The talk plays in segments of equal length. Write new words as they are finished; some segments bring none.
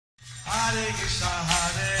Hare Krishna,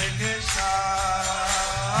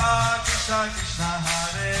 Krishna Krishna,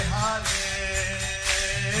 Hare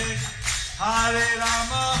Hare, Hare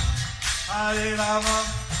Rama, Rama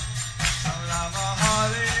Rama,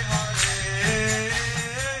 Hare Hare.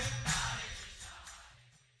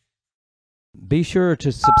 Be sure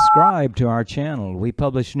to subscribe to our channel. We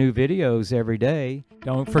publish new videos every day.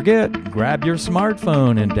 Don't forget, grab your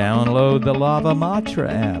smartphone and download the Lava Matra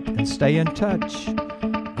app and stay in touch.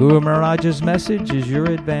 Guru Maharaj's message is your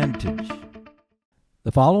advantage.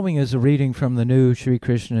 The following is a reading from the new Sri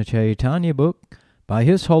Krishna Caitanya book by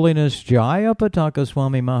His Holiness Jayapataka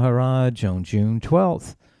Swami Maharaj on June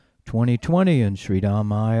 12th, 2020 in Sridham,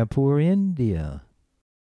 Mayapur, India.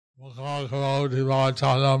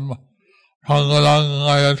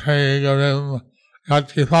 Pangalangayathegarim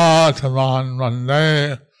Yatkipataman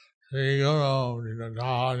Vande Sri Guru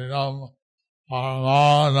Nidadharinam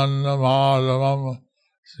Paramanandamadavam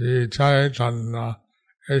Sri Caitanya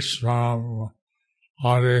Ishram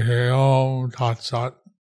Harihi Om Tat Sat.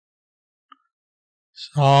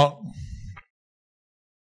 So,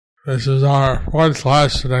 this is our fourth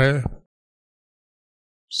class today.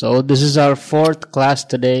 So, this is our fourth class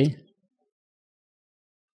today.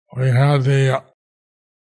 We had the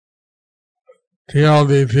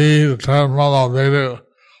TLDP, the Temple Vedic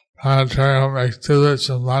Planetarium Exhibits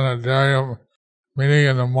and Planetarium meeting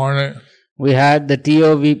in the morning. We had the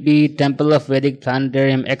TOVP, Temple of Vedic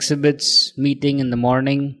Planetarium Exhibits meeting in the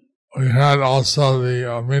morning. We had also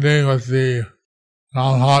the meeting with the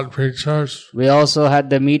Namahat preachers. We also had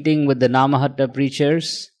the meeting with the Namahatta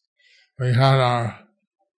preachers. We had our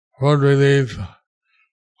food relief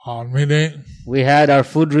meeting. We had our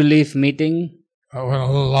food relief meeting. That went a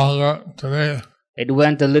little longer today. It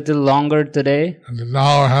went a little longer today. And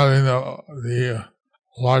now we're having the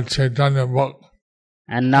Lord Chaitanya book.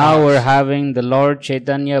 And now we're having the Lord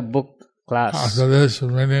Chaitanya book class. After this,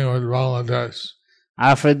 we're meeting with Bangladesh.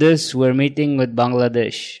 After this, we're meeting with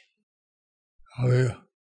Bangladesh.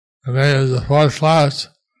 Today is the fourth class,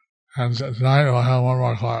 and tonight we'll have one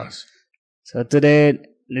more class. So today,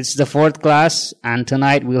 it's the fourth class, and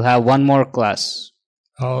tonight we'll have one more class.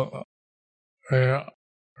 So, we're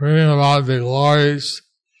reading about the glories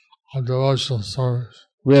of devotional service.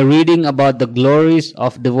 We're reading about the glories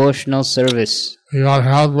of devotional service. We got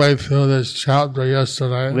halfway through this chapter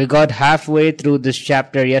yesterday. We got halfway through this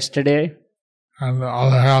chapter yesterday. And the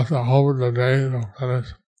other half, I hope today we'll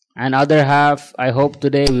finish. And other half, I hope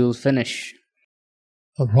today we will finish.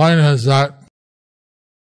 The point is that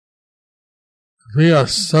be a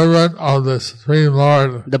servant of the Supreme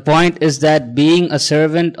Lord. The point is that being a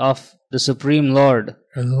servant of the Supreme Lord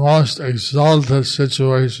is the most exalted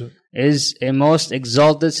situation. Is a most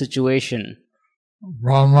exalted situation.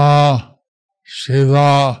 Brahma,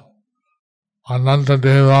 Shiva,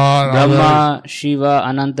 Anantadeva, Brahma, Shiva,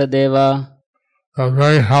 Anantadeva are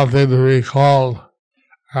very happy to be called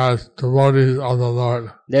as devotees of the Lord.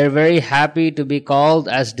 They're very happy to be called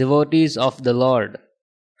as devotees of the Lord.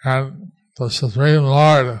 And the Supreme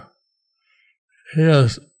Lord, He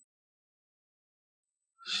is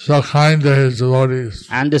so kind to His devotees.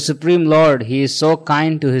 And the Supreme Lord, He is so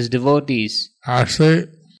kind to His devotees. Actually,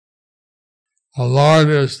 the Lord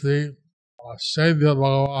is the Savior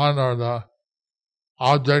Bhagavan, or the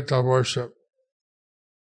object of worship.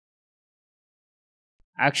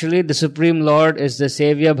 Actually, the Supreme Lord is the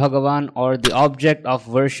Savior Bhagavan, or the object of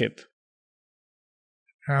worship.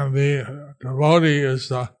 And the devotee is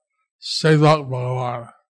the Sevak Bhagavan.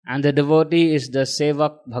 And the devotee is the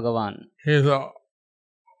Sevak Bhagavan. He is a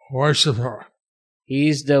worshipper. He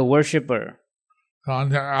is the worshipper. On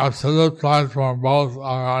the absolute platform, both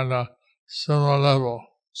are on a similar level.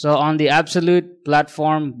 So on the absolute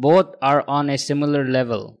platform, both are on a similar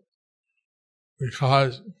level.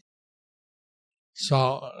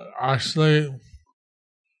 Actually,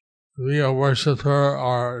 to be a worshipper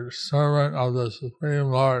or servant of the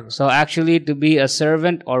Supreme Lord. So actually, to be a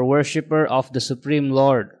servant or worshipper of the Supreme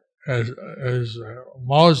Lord is a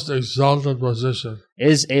most exalted position.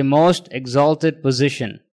 Is a most exalted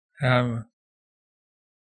position. And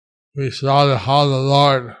we saw how the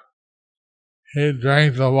Lord, He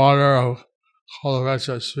drank the water of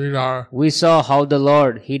Kolavecha Sridhar. We saw how the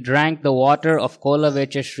Lord, He drank the water of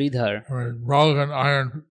Kolavecha Sridhar from his broken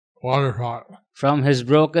iron water pot. From his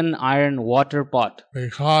broken iron water pot.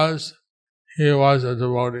 Because he was a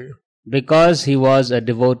devotee. Because he was a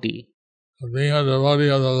devotee. Being a devotee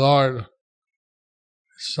of the Lord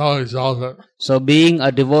is so exalted. So being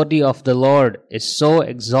a devotee of the Lord is so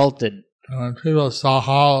exalted. And when people saw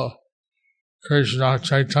how Krishna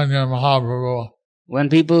Caitanya Mahaprabhu, when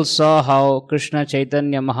people saw how Krishna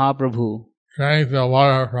Chaitanya Mahaprabhu drank the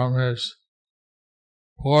water from his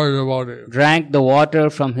poor devotee. drank the water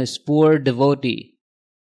from his poor devotee.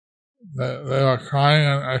 They were crying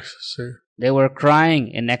in ecstasy. They were crying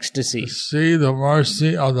in ecstasy. To see the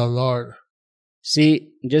mercy of the Lord.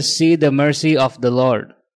 Just see the mercy of the Lord.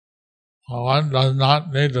 One does not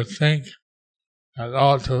need to think that,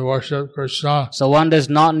 oh, to worship Krishna, So one does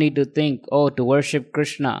not need to think, oh, to worship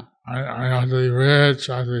Krishna, I have to be rich,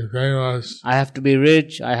 I have to be famous. I have to be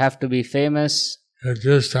rich, I have to be famous. You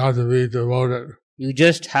just have to be devoted. You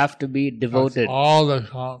just have to be devoted. That's all that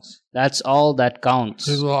counts. That's all that counts.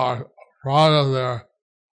 People are proud of their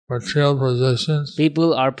material positions.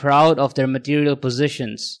 People are proud of their material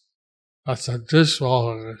positions. That's a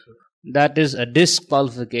disqualification, That is a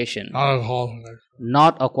disqualification, not a qualification.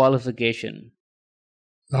 not a qualification.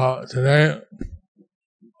 Now, today,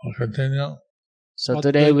 we'll continue. So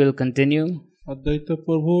today we'll continue. অদ্বৈত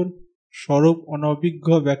প্রভুর স্বরূপ অনভিজ্ঞ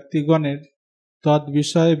ব্যক্তিগণের তদ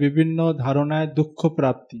বিষয়ে বিভিন্ন ধারণায় দুঃখ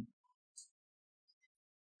প্রাপ্তি।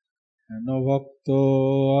 হেন ভক্ত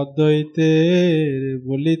অদ্বৈতের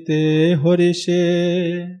বলিতে হরিষে,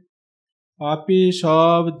 পাপী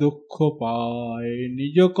সব দুঃখ পায়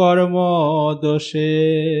নিজ কর্ম দোষে।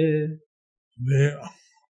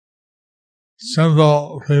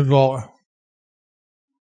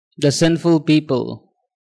 The sinful people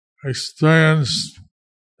The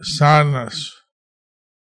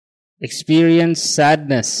experience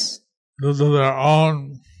sadness due to their own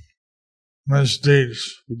misdeeds,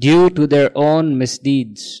 due to their own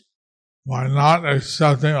misdeeds, by not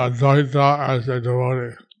accepting Advaita as a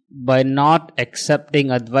devotee. By not accepting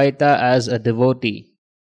Advaita as a devotee.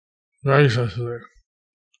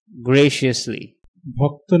 Graciously.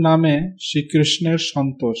 ভক্ত নামে শ্রীকৃষ্ণের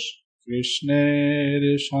সন্তোষ, কৃষ্ণের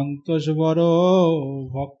সন্তোষ বড়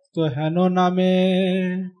ভক্ত হেন নামে,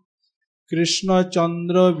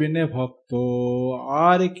 কৃষ্ণচন্দ্র বিনে ভক্ত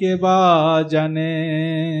আর কে বা জানে।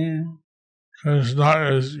 Krishna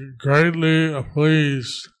is greatly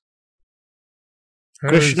pleased,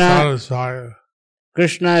 satisfied.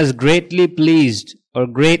 Krishna is greatly pleased or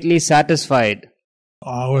greatly satisfied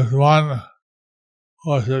with one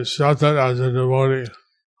who is accepted as a devotee.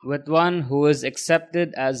 With one who is accepted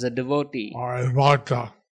as a devotee or a bhakta.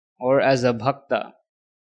 Or as a bhakta.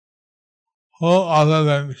 Who other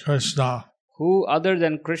than Krishna? Who other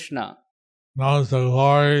than Krishna knows the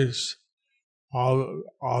glories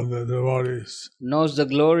of the devotees? Knows the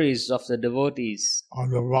glories of the devotees. Of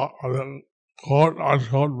the quote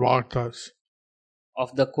unquote bhaktas. Of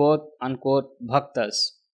the quote unquote bhaktas.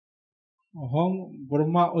 অহং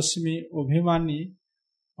ব্রহ্মা অস্মি অভিমানী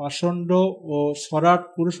পাষণ্ড ও স্বরাট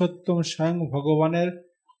পুরুষোত্তম স্বয়ং ভগবানের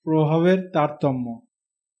প্রভাবের তারতম্য।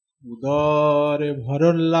 উদরে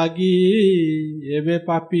ভরণ লাগি এবে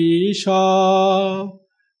পাপী সব,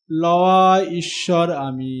 লওয়া ঈশ্বর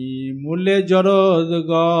আমি মূলে জড়দ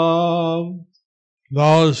গব।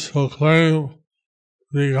 Those who claim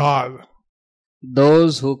to be God.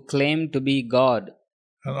 Those who claim to be God.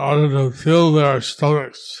 In order to fill their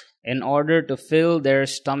stomachs. In order to fill their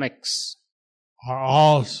stomachs. Are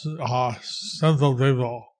all sinful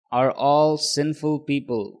people. Are all sinful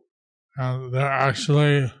people. And they're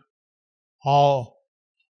actually all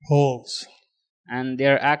fools. And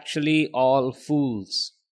they're actually all fools.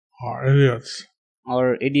 Or idiots. Or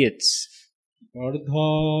idiots.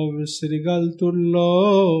 গর্ধব শ্রীগাল তুল্য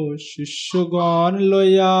শিষ্যগণ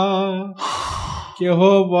লইয়া, কেহ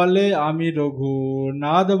বলে আমি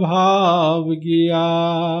রঘুনাথ ভাব গিয়া।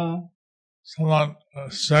 Someone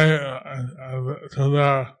say to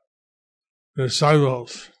their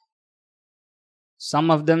disciples. Some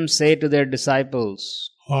of them say to their disciples.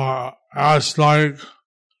 Ass-like,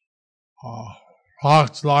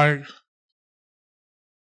 fox-like.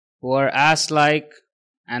 Who are ass-like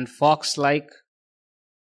and fox-like.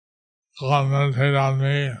 Go and meditate on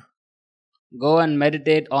me. Go and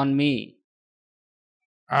meditate on me.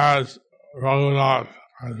 As Raghunath,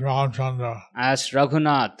 as Ramchandra. As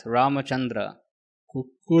Raghunath, Ramachandra.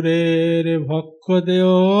 কুকুরের ভক্ষ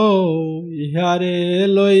দেও ইহারে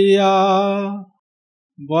লইয়া,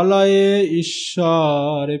 বলয়ে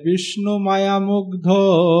ঈশ্বর বিষ্ণু মায়া মুগ্ধ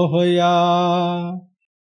হইয়া।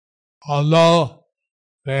 Although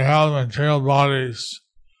they have material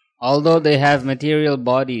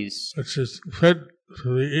bodies, which is fit to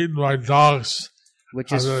be eaten by dogs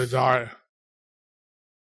after they die.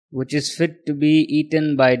 Which is fit to be eaten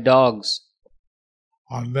by dogs.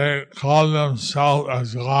 And they call themselves as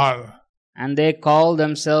God. And they call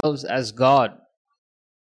themselves as God.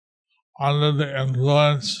 Under the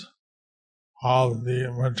influence of the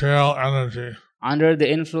material energy. Under the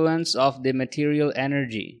influence of the material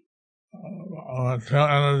energy. Material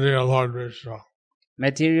energy of Lord Vishnu.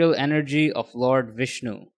 material energy of Lord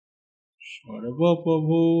Vishnu.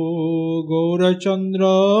 সর্বপ্রভু Gourchandra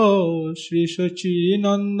Shri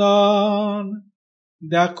Sachinandan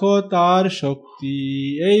দেখো তার শক্তি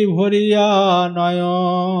এই ভরিয়া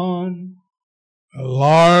নয়ন The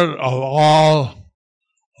Lord of all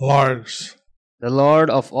lords, The Lord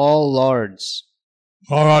of all lords,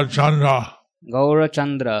 Gaurachandra,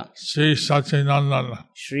 Gaurachandra, Sri Sachinandan,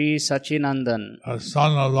 Sri Sachinandan, the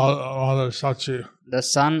son of Mother Sachi, the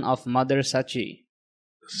son of Mother Sachi.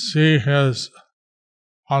 see his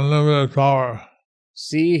unlimited power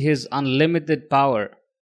See his unlimited power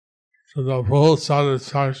to the full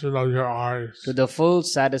satisfaction of your eyes. to the full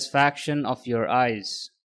satisfaction of your eyes.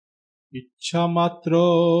 ইচ্ছা মাত্র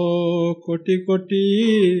কোটি কোটি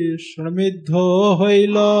সমৃদ্ধ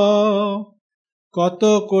হইল কত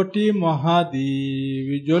কোটি মহাদ্বীপ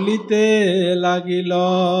জ্বলিতে লাগিল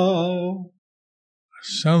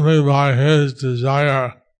Simply by his desire,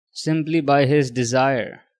 Simply by his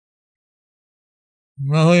desire,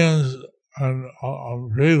 millions of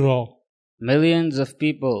people millions of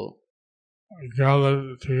people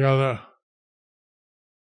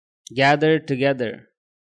gathered together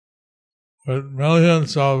with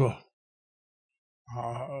millions of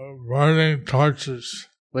burning torches,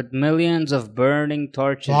 with millions of burning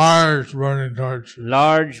torches,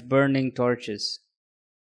 large burning torches.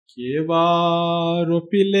 কে বা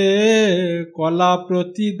রোপিলে কলা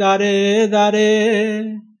প্রতি দ্বারে দ্বারে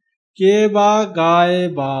কে বা গায়ে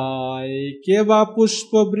বায় কে বা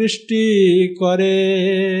পুষ্প বৃষ্টি করে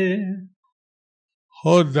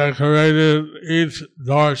Who decorated each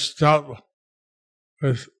doorstep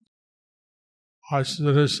with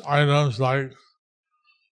auspicious items like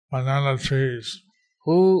banana trees?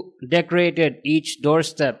 Who decorated each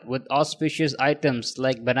doorstep with auspicious items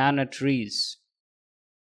like banana trees?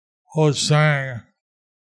 Who sang?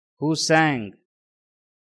 Who sang?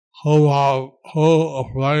 Who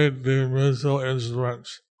played the musical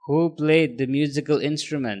instruments? Who played the musical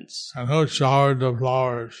instruments? And who showered the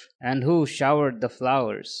flowers? And who showered the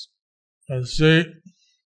flowers? You see,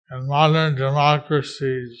 in modern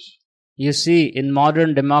democracies, in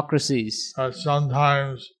modern democracies,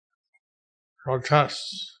 sometimes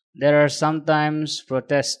protests there are sometimes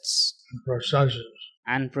protests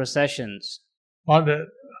and processions. But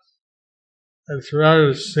it's rare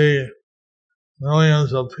to see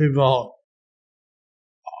millions of people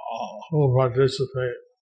who participate.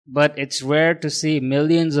 But it's rare to see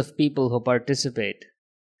millions of people who participate.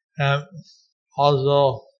 And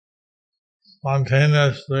also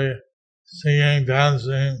spontaneously singing,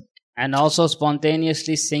 dancing. And also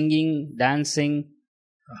spontaneously singing, dancing.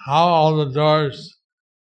 How all the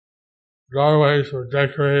doorways were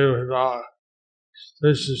decorated with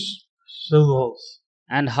auspicious symbols.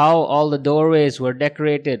 And how all the doorways were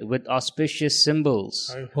decorated with auspicious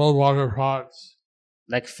symbols. Like full water pots.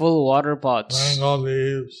 Like full water pots.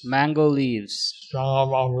 Mango leaves.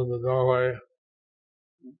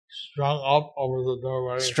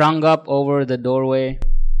 Strung up over the doorway.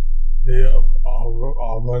 The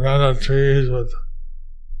banana trees with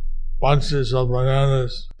bunches of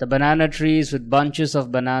bananas. The banana trees with bunches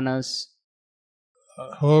of bananas.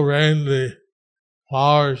 Who rained the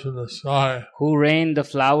flowers from the sky. Who rained the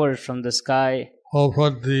flowers from the sky. Who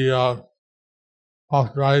put the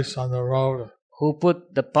puffed rice on the road. Who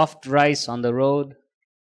put the puffed rice on the road.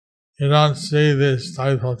 You don't see these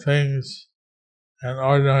type of things in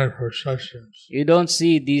ordinary processions. You don't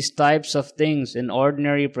see these types of things in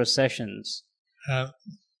ordinary processions. And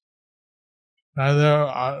neither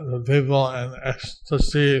are the people in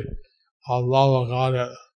ecstasy of love of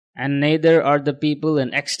Godhead. And neither are the people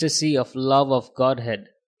in ecstasy of love of Godhead.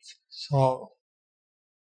 So,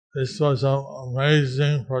 this was an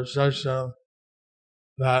amazing procession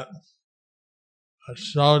that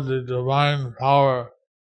showed the divine power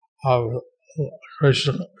of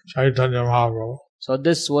Krishna Caitanya Mahaprabhu. So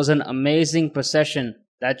this was an amazing procession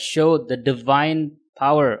that showed the divine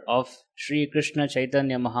power of Sri Krishna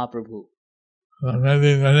Caitanya Mahaprabhu. There may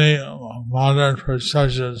be many modern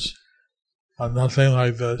processions, but nothing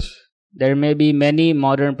like this. There may be many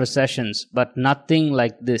modern processions, but nothing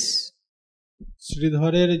like this.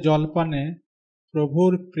 শ্রীধরের জলপানে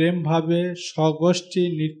প্রভুর প্রেম ভাবে স্বগোষ্ঠী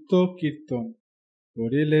নৃত্য কীর্তন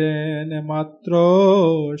করিলেন মাত্র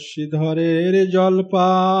শ্রীধরের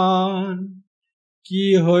জলপান কি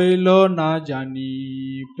হইল না জানি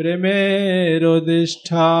প্রেমের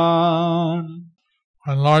অধিষ্ঠান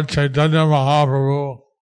When Lord Caitanya Mahaprabhu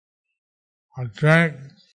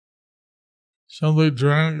simply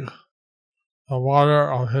drank the water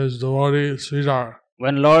of his devotee Sridhar.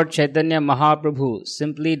 When Lord Caitanya Mahaprabhu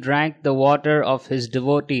simply drank the water of his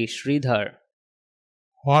devotee Sridhar,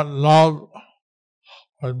 what love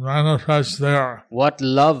was manifest there. What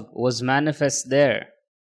love was manifest there.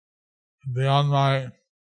 Beyond my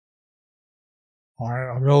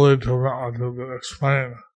ability to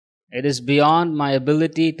explain. It is beyond my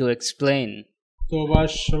ability to explain.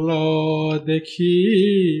 তোবাসল দেখি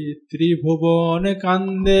ত্রিভুবন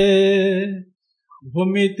কান্দে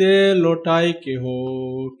ভূমিতে লোটাই কেহ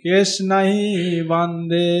কেশ নাহি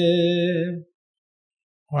বান্দে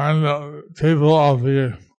When the people of the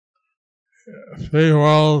three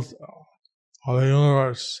worlds of the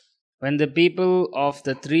universe When the people of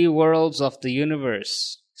the three worlds of the universe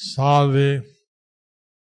saw the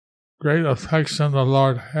great affection the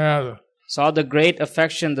Lord had saw the great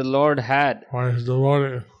affection the Lord had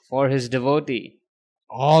for his devotee,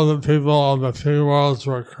 all the people of the three worlds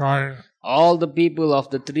were crying. All the people of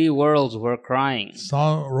the three worlds were crying.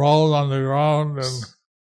 Some rolled on the ground and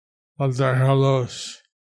let their hair loose.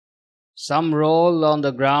 Some rolled on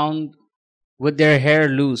the ground with their hair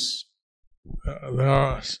loose. They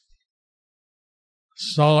are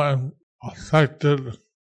so affected,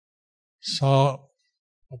 so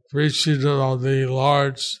appreciative of the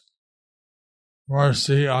Lord's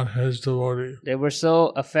mercy on his devotee. They were so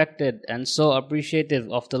affected and so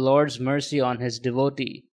appreciative of the Lord's mercy on his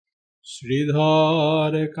devotee.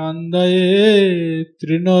 Sridhar কান্দায়ে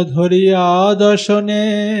তৃণ ধরিয়া দর্শনে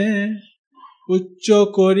উচ্চ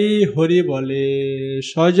করি হরি বলে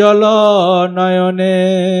সজল নয়নে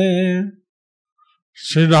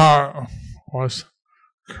Sridhar was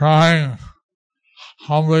crying,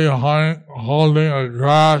 humbly holding a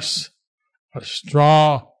grass, a straw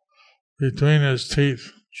between his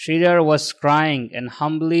teeth. Sridhar was crying and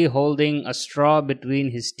humbly holding a straw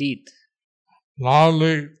between his teeth.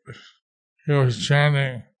 Loudly he was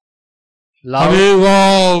chanting, Hari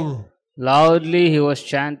Bol! Loudly he was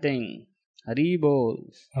chanting, Hari Bol!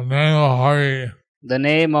 The name of Hari. The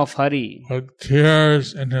name of Hari. With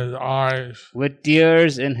tears in his eyes. With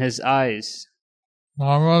tears in his eyes.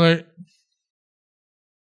 Normally,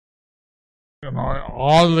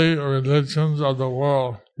 all the religions of the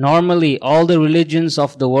world Normally, all the religions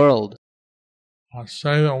of the world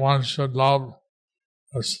say that one should love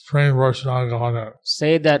the Supreme Personality of Godhead.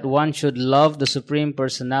 Say that one should love the Supreme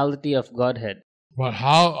Personality of Godhead. But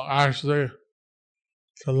how actually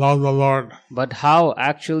to love the Lord? But how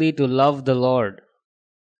actually to love the Lord?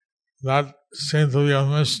 That seems to be a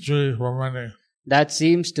mystery for many. That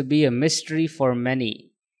seems to be a mystery for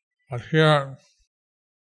many. But here,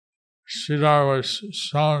 Sridhar was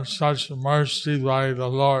shown such mercy by the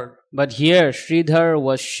Lord. But here, Sridhar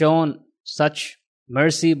was shown such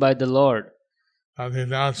mercy by the Lord that he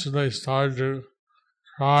naturally started to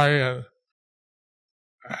cry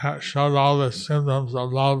and showed all the symptoms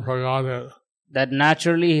of love for Godhead. That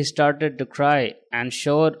naturally he started to cry and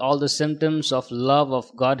showed all the symptoms of love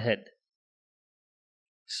of Godhead.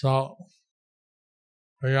 So,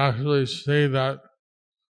 we actually see that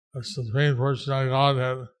the Supreme Personality of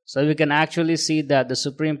Godhead So we can actually see that the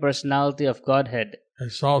Supreme Personality of Godhead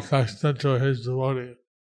is so affectionate to his devotee.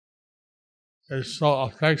 Is so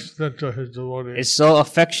affectionate to his devotee. Is so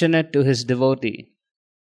affectionate to his devotee.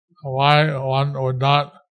 Why one would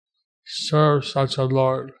not serve such a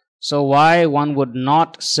Lord? So why one would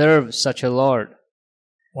not serve such a Lord?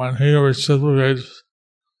 When he reciprocates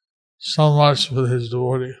so much with his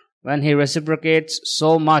devotee. When he reciprocates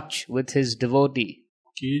so much with his devotee.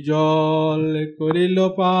 কি জল করিল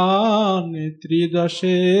পান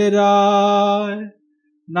ত্রিদশেরায়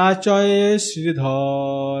নাচয়ে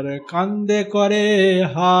শ্রীধর কান্দে করে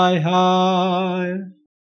হায় হায়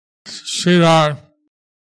Sridhar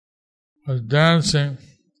was dancing,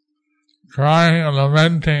 crying and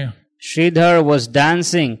lamenting. Sridhar was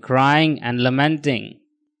dancing, crying and lamenting.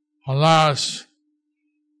 Alas,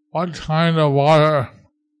 what kind of water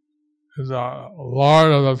is the Lord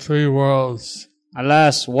of the three worlds?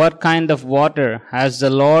 Alas, what kind of water has the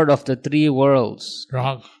Lord of the three worlds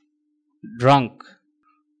drunk?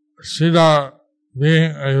 Sridhar,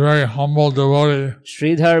 being a very humble devotee,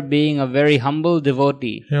 Sridhar being a very humble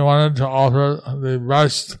devotee, he wanted to offer the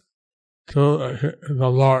best to the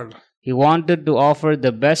Lord. He wanted to offer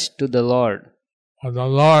the best to the Lord. But the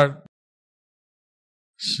Lord,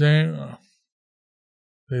 seeing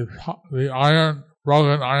the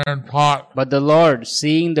broken iron pot But the Lord,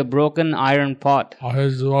 seeing the broken iron pot of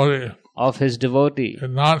his devotee,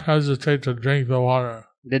 did not hesitate to drink the water.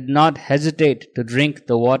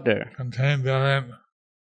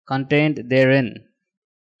 Contained therein.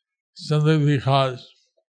 Simply because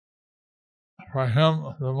for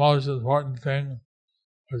him the most important thing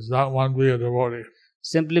was that one be a devotee.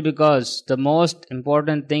 Simply because the most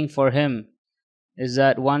important thing for him is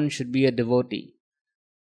that one should be a devotee.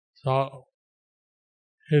 So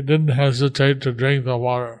he didn't hesitate to drink the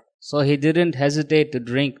water. So he didn't hesitate to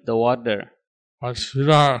drink the water. But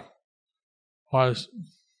Sridhar was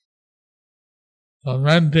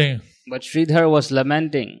lamenting. But Sridhar was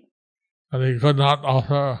lamenting that he could not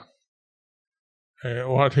offer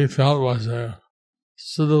what he felt was a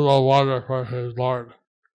suitable water for his Lord.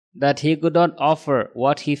 That he could not offer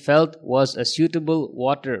what he felt was a suitable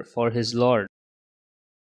water for his Lord.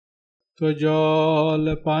 তো জল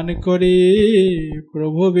পান করি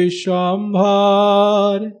প্রভু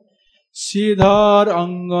বিশ্বম্ভর শ্রীধর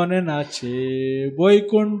অঙ্গনে নাচে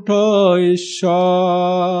বৈকুণ্ঠ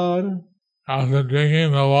ঈশ্বর. After drinking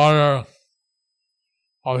the water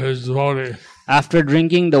of his devotee, After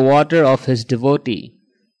drinking the water of his devotee,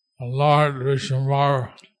 Lord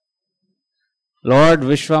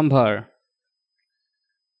Vishwambhar,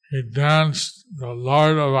 he danced the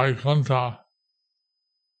Lord of Vaikuntha.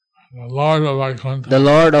 The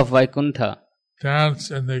Lord of Vaikuntha danced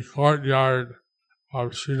in the courtyard of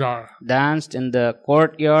Sridhar. Danced in the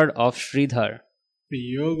courtyard of Sridhar.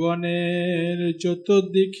 প্রিয়গণের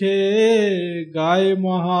চতুর্দিকে গায়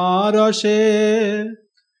মহারসে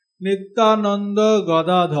নিত্যানন্দ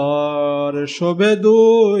গদাধর শোভে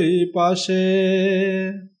দুই পাশে.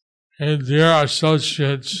 His dear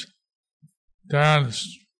associates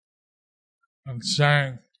danced and sang.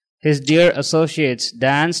 His dear associates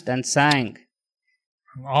danced and sang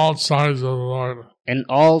on all sides of the Lord. In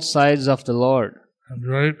all sides of the Lord. In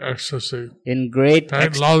great ecstasy. In great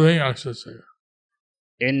loving ecstasy.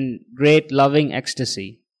 In great loving ecstasy.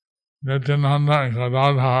 Nityananda and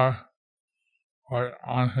Gadadhar were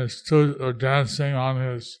dancing on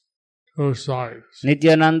his two sides.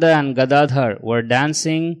 Nityananda and Gadadhar were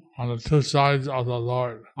dancing on the two sides of the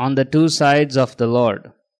Lord. On the two sides of the Lord.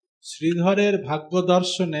 শ্রীধরের ভাগ্য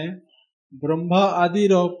দর্শনে ব্রহ্মা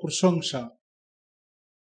আদির প্রশংসা.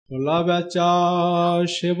 তোলা বেচা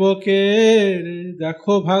সেবকের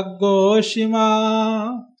দেখো ভাগ্য সীমা.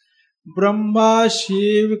 ব্রহ্মা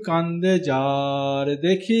শিব কান্দে যার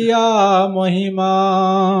দেখিয়া মহিমা.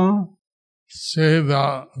 See the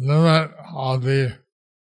limit of the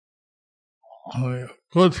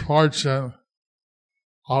good fortune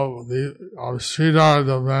of Sridhar,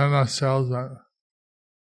 the banana salesman.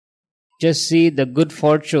 Just see the good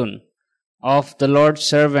fortune of the Lord's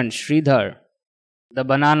servant Sridhar, the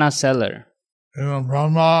banana seller. Even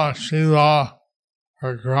Brahma and Shiva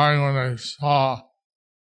were crying when they saw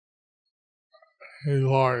his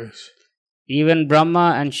glories. Even Brahma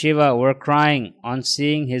and Shiva were crying on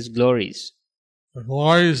seeing his glories. The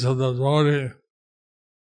glories of the devotee.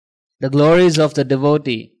 The glories of the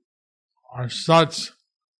devotee are such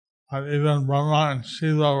that even Brahma and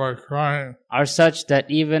Shiva were crying. Are such that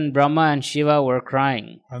even Brahma and Shiva were crying.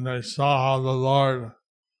 When they saw how the Lord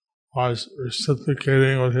was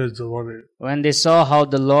reciprocating with his devotee. When they saw how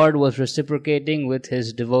the Lord was reciprocating with his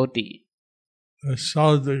devotee. They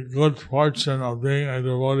showed the good fortune of being a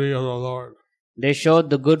devotee of the Lord. They showed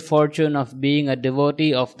the good fortune of being a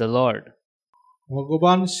devotee of the Lord.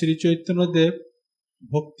 ভগবান শ্রী চৈতন্যদেব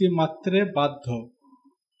ভক্তি মাত্রে বাধ্য.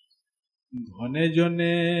 ঘনে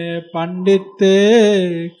জনে পাণ্ডিত্যে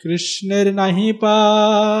কৃষ্ণের নাহি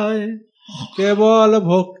পায়. কেবল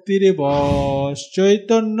ভক্তির বশ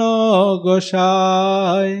চৈতন্য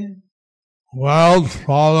গোসাই. Wealth,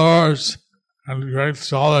 followers, and great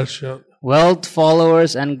scholarship. Wealth,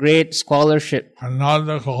 followers, and great scholarship are not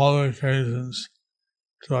the qualifications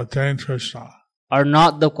to attain Krishna. Are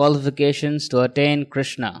not the qualifications to attain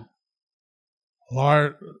Krishna. Lord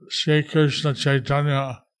Sri Krishna Caitanya.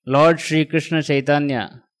 Lord Sri Krishna Caitanya.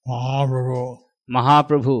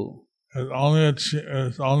 Mahaprabhu.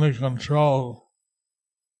 Is only controlled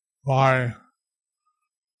by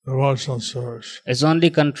devotional service. Is only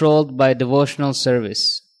controlled by devotional service.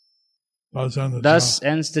 Thus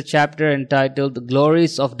ends the chapter entitled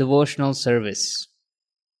Glories of Devotional Service.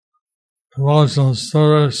 Devotional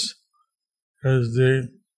service is the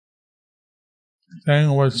thing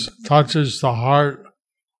which touches the heart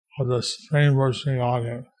of the Supreme Personality of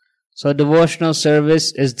Godhead. So devotional service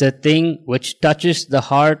is the thing which touches the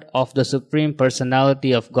heart of the Supreme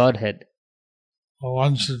Personality of Godhead. So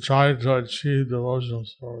one should try to achieve devotional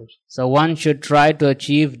service. So one should try to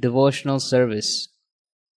achieve devotional service.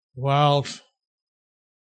 Wealth,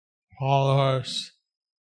 followers,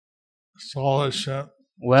 scholarship.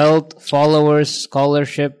 Wealth, followers,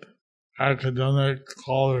 scholarship. Academic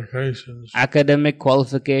qualifications. Academic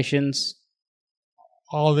qualifications.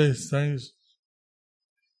 All these things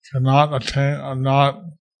cannot attain,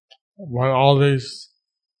 by all these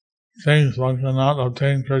things one cannot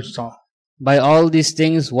obtain Krishna. By all these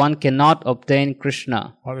things one cannot obtain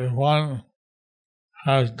Krishna. But if one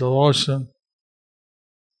has devotion,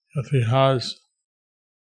 if he has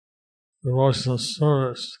devotional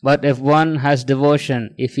service. But if one has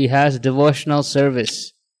devotion, if he has devotional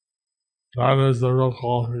service, that is the real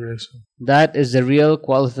qualification. That is the real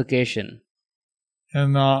qualification.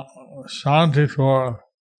 In Shantipur,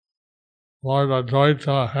 Lord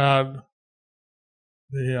Advaita had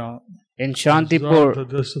the in Shantipur, the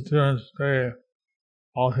disappearance day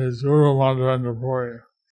of his Guru Madhavendra Puri.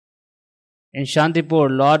 In Shantipur,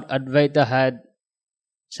 Lord Advaita had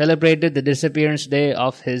celebrated the disappearance day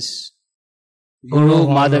of his Guru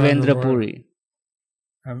Madhavendra Puri.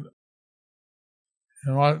 And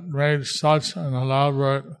what made such an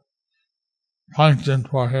elaborate function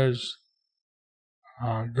for his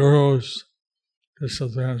Guru's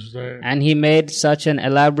disappearance day. And he made such an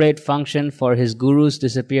elaborate function for his Guru's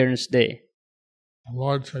disappearance day.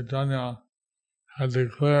 Lord Caitanya had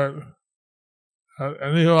declared that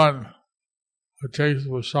anyone who takes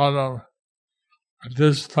prasadam at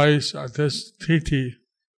this place, at this titi,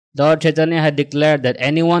 Lord Caitanya had declared that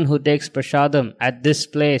anyone who takes prasadam at this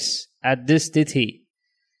place, at this tithi,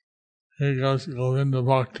 he gets Govinda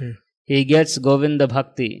Bhakti. He gets Govinda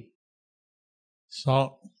Bhakti.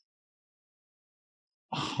 So,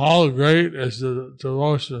 how great is the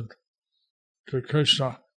devotion to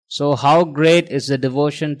Krishna? So, how great is the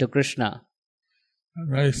devotion to Krishna? It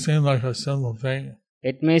may seem like a simple thing.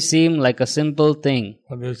 It may seem like a simple thing.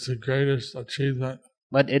 But it's the greatest achievement.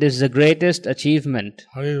 But it is the greatest achievement.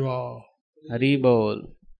 Haribol.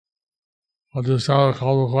 Haribol. I'll just have a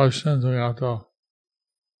couple of questions we have to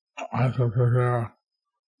prepare.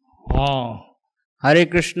 Hare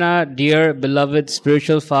Krishna, dear beloved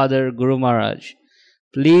spiritual father Guru Maharaj,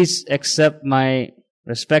 please accept my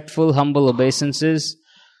respectful, humble obeisances.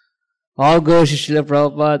 All glories to Srila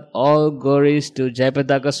Prabhupada, all glories to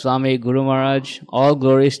Jayapataka Swami Guru Maharaj, all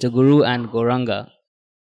glories to Guru and Gauranga.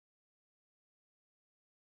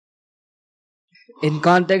 In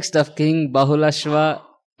context of King Bahulashva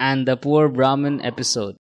and the poor Brahmin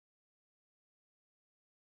episode,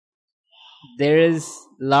 there is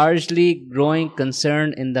largely growing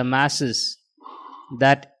concern in the masses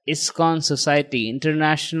that ISKCON society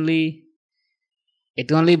internationally,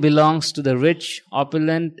 it only belongs to the rich,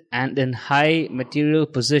 opulent, and in high material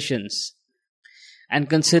positions, and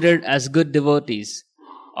considered as good devotees.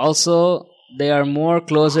 Also, they are more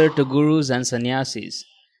closer to gurus and sannyasis,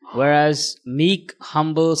 whereas meek,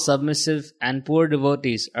 humble, submissive, and poor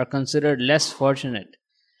devotees are considered less fortunate.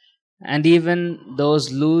 And even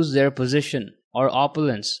those lose their position or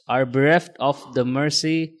opulence are bereft of the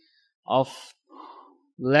mercy of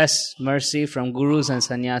less mercy from gurus and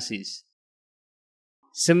sannyasis.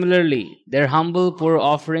 Similarly, their humble, poor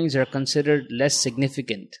offerings are considered less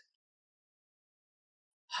significant.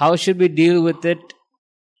 How should we deal with it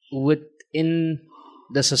within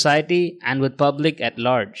the society and with public at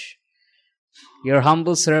large? Your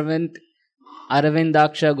humble servant,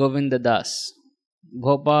 Aravindaksha Govinda Das,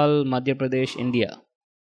 Bhopal, Madhya Pradesh, India.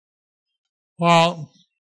 Well,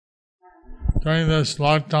 during this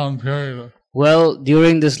lockdown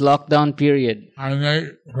period, I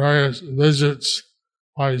make various visits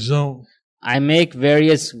by Zoom.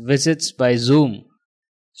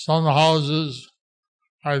 Some houses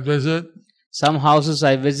I visit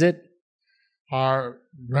are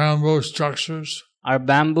bamboo structures.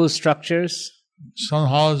 Some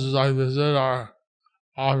houses I visit are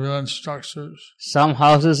opulent structures. Some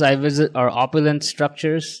houses I visit are opulent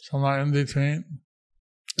structures. Some are in between.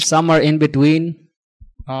 Some are in between.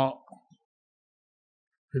 Now,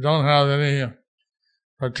 we don't have any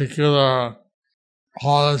particular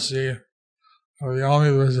policy. We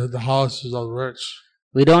only visit the houses of the rich.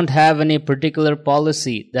 We don't have any particular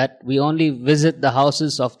policy that we only visit the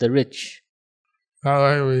houses of the rich. That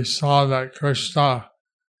way we saw that Krishna,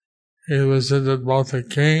 he visited both the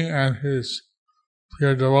king and his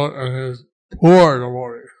poor devotee.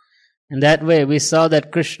 In that way we saw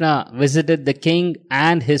that Krishna visited the king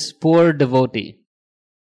and his poor devotee.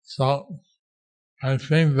 So, I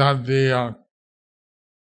think that the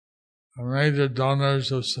major donors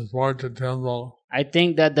who support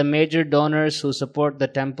the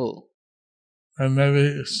temple, and may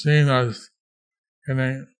be seen as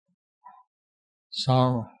getting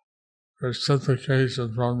some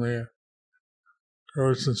reciprocation from the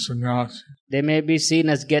gurus and sannyasis. They may be seen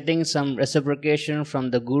as getting some reciprocation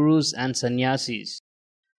from the gurus and sannyasis.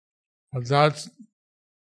 But that's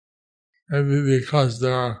maybe because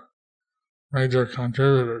they are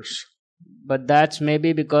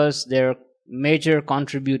major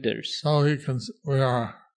contributors. So we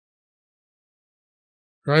are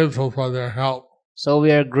grateful for their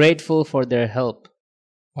help.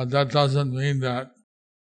 But that doesn't mean that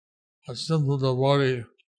a simple devotee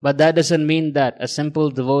But that doesn't mean that a simple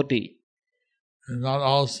devotee is not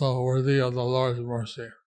also worthy of the Lord's mercy.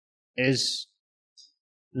 is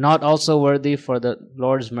not also worthy for the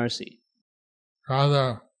Lord's mercy.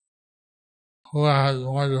 Rather, who has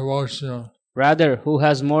more devotion, Who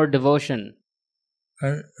has more devotion,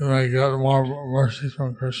 may get more mercy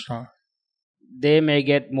from Krishna. they may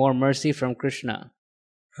get more mercy from Krishna.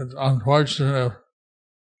 It's unfortunate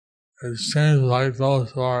if it seems like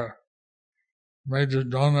those who are major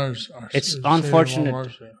donors are receiving more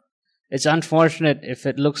mercy. It's unfortunate if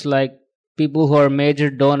it looks like people who are major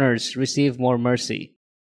donors receive more mercy.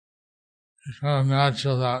 It's kind of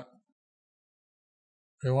natural that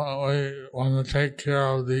we want to take care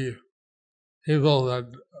of the people that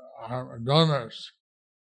are donors.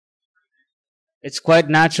 It's quite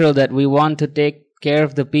natural that we want to take care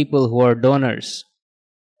of the people who are donors.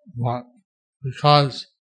 But because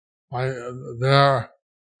by their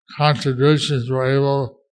contributions we're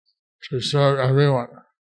able to serve everyone.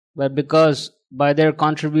 But because by their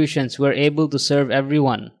contributions we're able to serve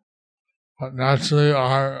everyone. But naturally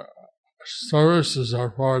our services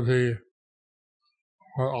are for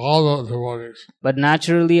all the devotees. But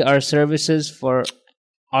naturally our services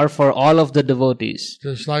are for all of the devotees.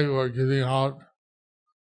 Just like we're giving out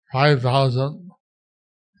 5,000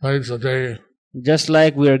 plates a day. Just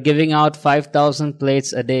like we are giving out 5,000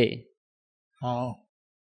 plates a day. And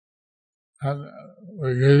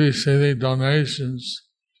we're receiving donations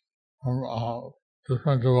from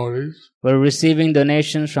different devotees. We're receiving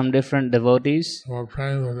donations from different devotees. We're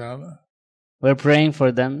praying for them. We're praying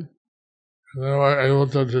for them. And then we're able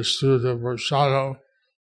to distribute the prasadam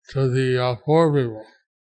to the poor people.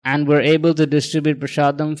 And we're able to distribute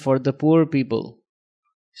prasadam for the poor people.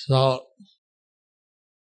 So,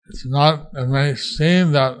 it may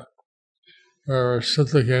seem that we're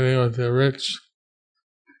reciprocating with the rich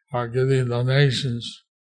or giving donations.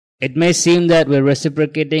 It may seem that we're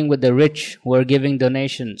reciprocating with the rich who are giving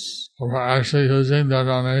donations. We're actually using their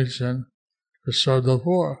donation to serve the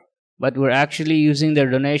poor. But we're actually using their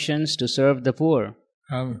donations to serve the poor.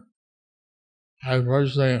 And I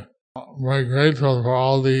personally am very grateful for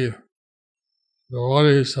all the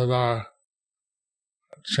devotees that are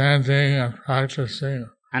chanting and practicing.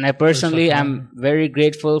 And I personally am very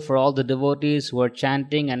grateful for all the devotees who are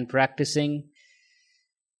chanting and practicing.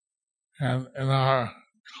 And in our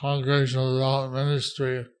congregational development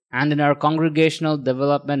ministry. And in our congregational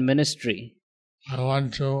development ministry. I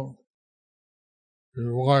want to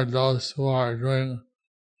reward those who are doing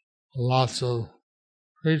lots of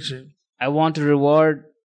preaching. I want to reward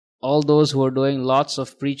all those who are doing lots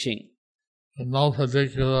of preaching. And no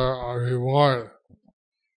particular reward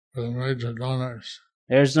for the major donors.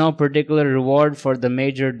 There is no particular reward for the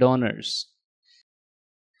major donors.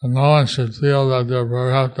 And no one should feel that they're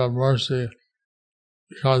bereft of mercy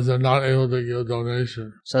because they're not able to give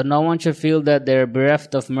donation. So no one should feel that they're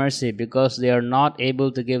bereft of mercy because they are not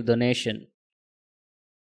able to give donation.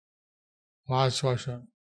 Last question.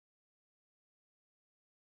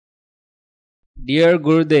 Dear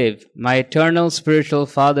Gurudev, my eternal spiritual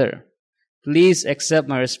father, please accept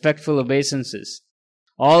my respectful obeisances.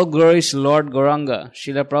 All glories to Lord Gauranga,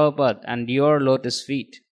 Srila Prabhupada, and your lotus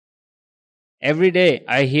feet. Every day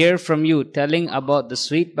I hear from you telling about the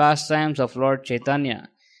sweet pastimes of Lord Caitanya,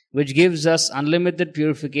 which gives us unlimited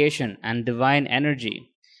purification and divine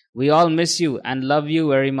energy. We all miss you and love you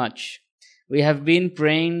very much. We have been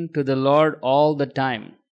praying to the Lord all the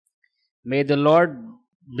time. May the Lord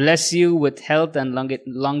bless you with health and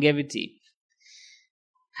longevity,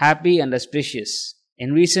 happy and auspicious.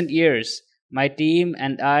 In recent years, my team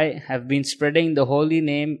and I have been spreading the holy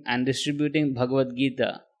name and distributing Bhagavad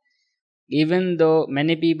Gita. Even though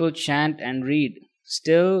many people chant and read,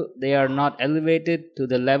 still they are not elevated to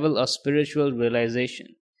the level of spiritual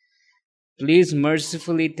realization. Please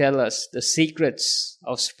mercifully tell us the secrets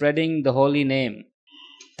of spreading the holy name.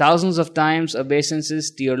 Thousands of times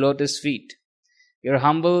obeisances to your lotus feet. Your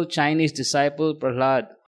humble Chinese disciple Prahlad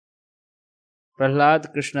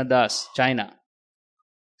Krishna Das, China.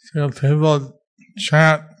 So people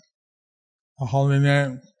chant the holy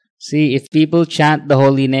name. See, if people chant the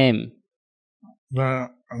holy name and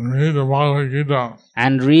read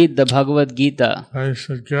the Bhagavad Gita, they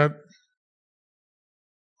should get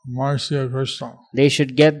the mercy of Krishna. They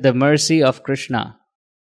should get the mercy of Krishna.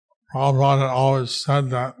 Prabhupada had always said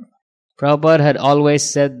that. Prabhupada had always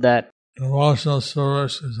said that Devotional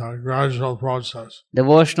service is a gradual process.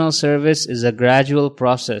 Devotional service is a gradual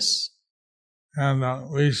process. And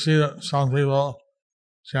we see that some people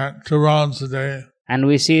chant 2 rounds a day. And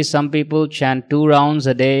we see some people chant 2 rounds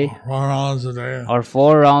a day. Or 4 rounds a day. Or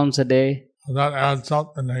 4 rounds a day. That adds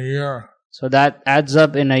up in a year. So that adds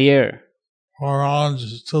up in a year. 4 rounds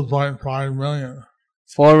is 2.5 million.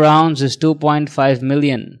 4 rounds is 2.5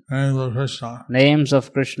 million. Names of Krishna. Names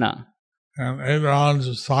of Krishna. And 8 rounds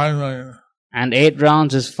is 5 million. And 8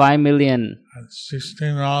 rounds is 5 million. And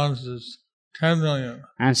 16 rounds is 10 million.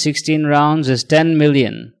 And 16 rounds is 10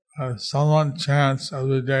 million. If someone chants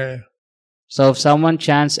every day, so if someone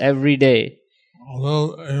chants every day,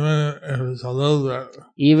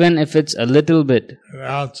 even if it's a little bit, it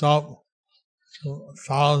adds up to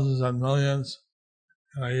thousands and millions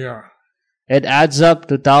in a year. It adds up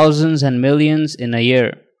to thousands and millions in a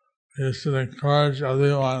year. You should encourage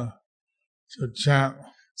everyone to chant.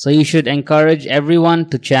 So you should encourage everyone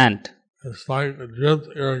to chant. It's like a drip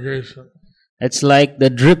irrigation. It's like the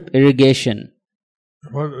drip irrigation. You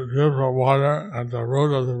put a drip of water at the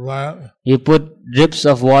root of the plant. You put drips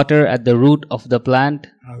of water at the root of the plant.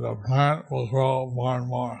 And the plant will grow more and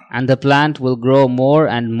more. And the plant will grow more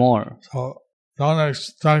and more. So don't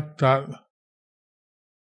expect that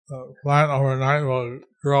the plant overnight will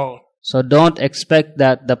grow. So don't expect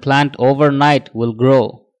that the plant overnight will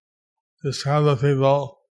grow. Just have the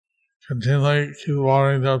people continually keep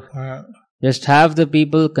watering their plant. Just have the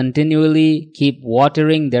people continually keep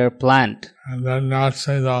watering their plant. And then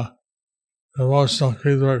naturally the devotional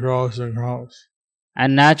creeper grows and grows.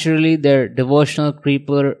 And naturally their devotional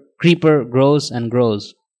creeper grows and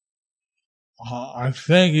grows. I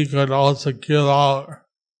think you could also give out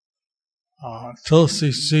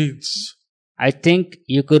tulsi seeds. I think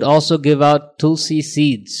you could also give out tulsi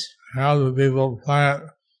seeds. Have the people plant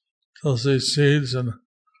tulsi seeds and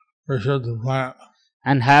worship the plant.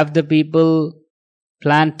 And have the people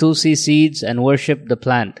plant tulsi seeds and worship the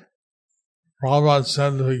plant. Prabhupada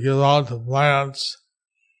said if we give out the plants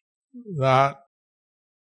that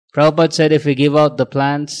Prabhupada said if we give out the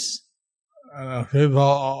plants and if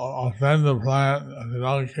people offend the plant and they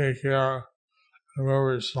don't take care, then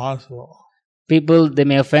we're responsible. People, they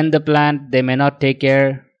may offend the plant, they may not take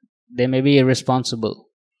care, they may be irresponsible.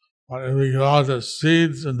 But if we give out the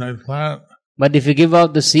seeds and they plant, but if you give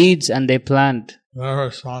out the seeds and they plant, they're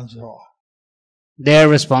responsible. They're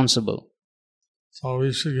responsible. So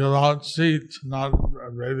we should give out seeds, not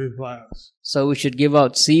baby plants. So we should give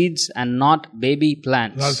out seeds and not baby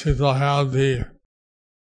plants. Let people have the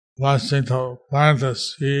blessing to plant a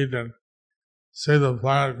seed and see the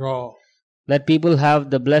plant grow. Let people have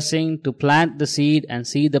the blessing to plant the seed and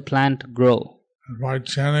see the plant grow. And by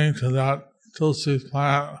chanting to that tulsi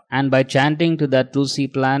plant, and by chanting to that tulsi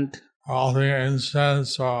plant, offering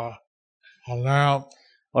incense or a lamp,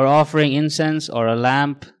 or offering incense or a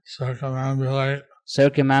lamp, circumambulate,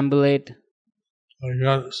 you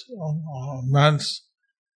get immense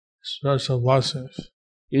spiritual blessings.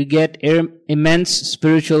 You get immense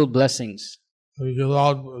spiritual blessings. If we give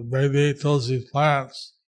out baby tulsi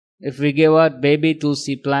plants, if we give out baby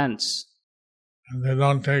tulsi plants, and they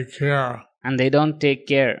don't take care,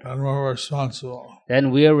 then we're responsible.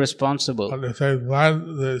 Then we are responsible. But if they plant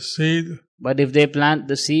the seed,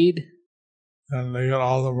 then they get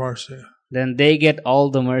all the mercy. Then they get all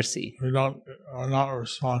the mercy. We are not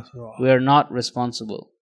responsible. We are not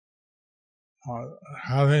responsible.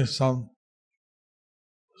 Having some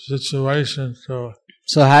situation to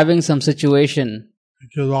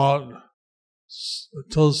give out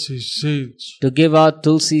tulsi seeds. To give out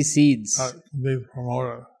tulsi seeds.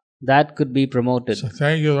 That could be promoted. So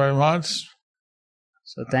thank you very much.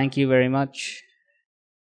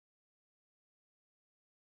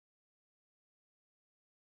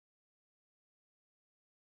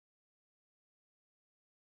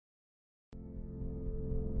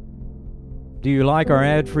 Do you like our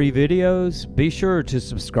ad-free videos? Be sure to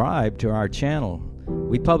subscribe to our channel.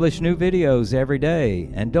 We publish new videos every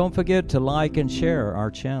day, and don't forget to like and share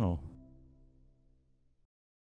our channel.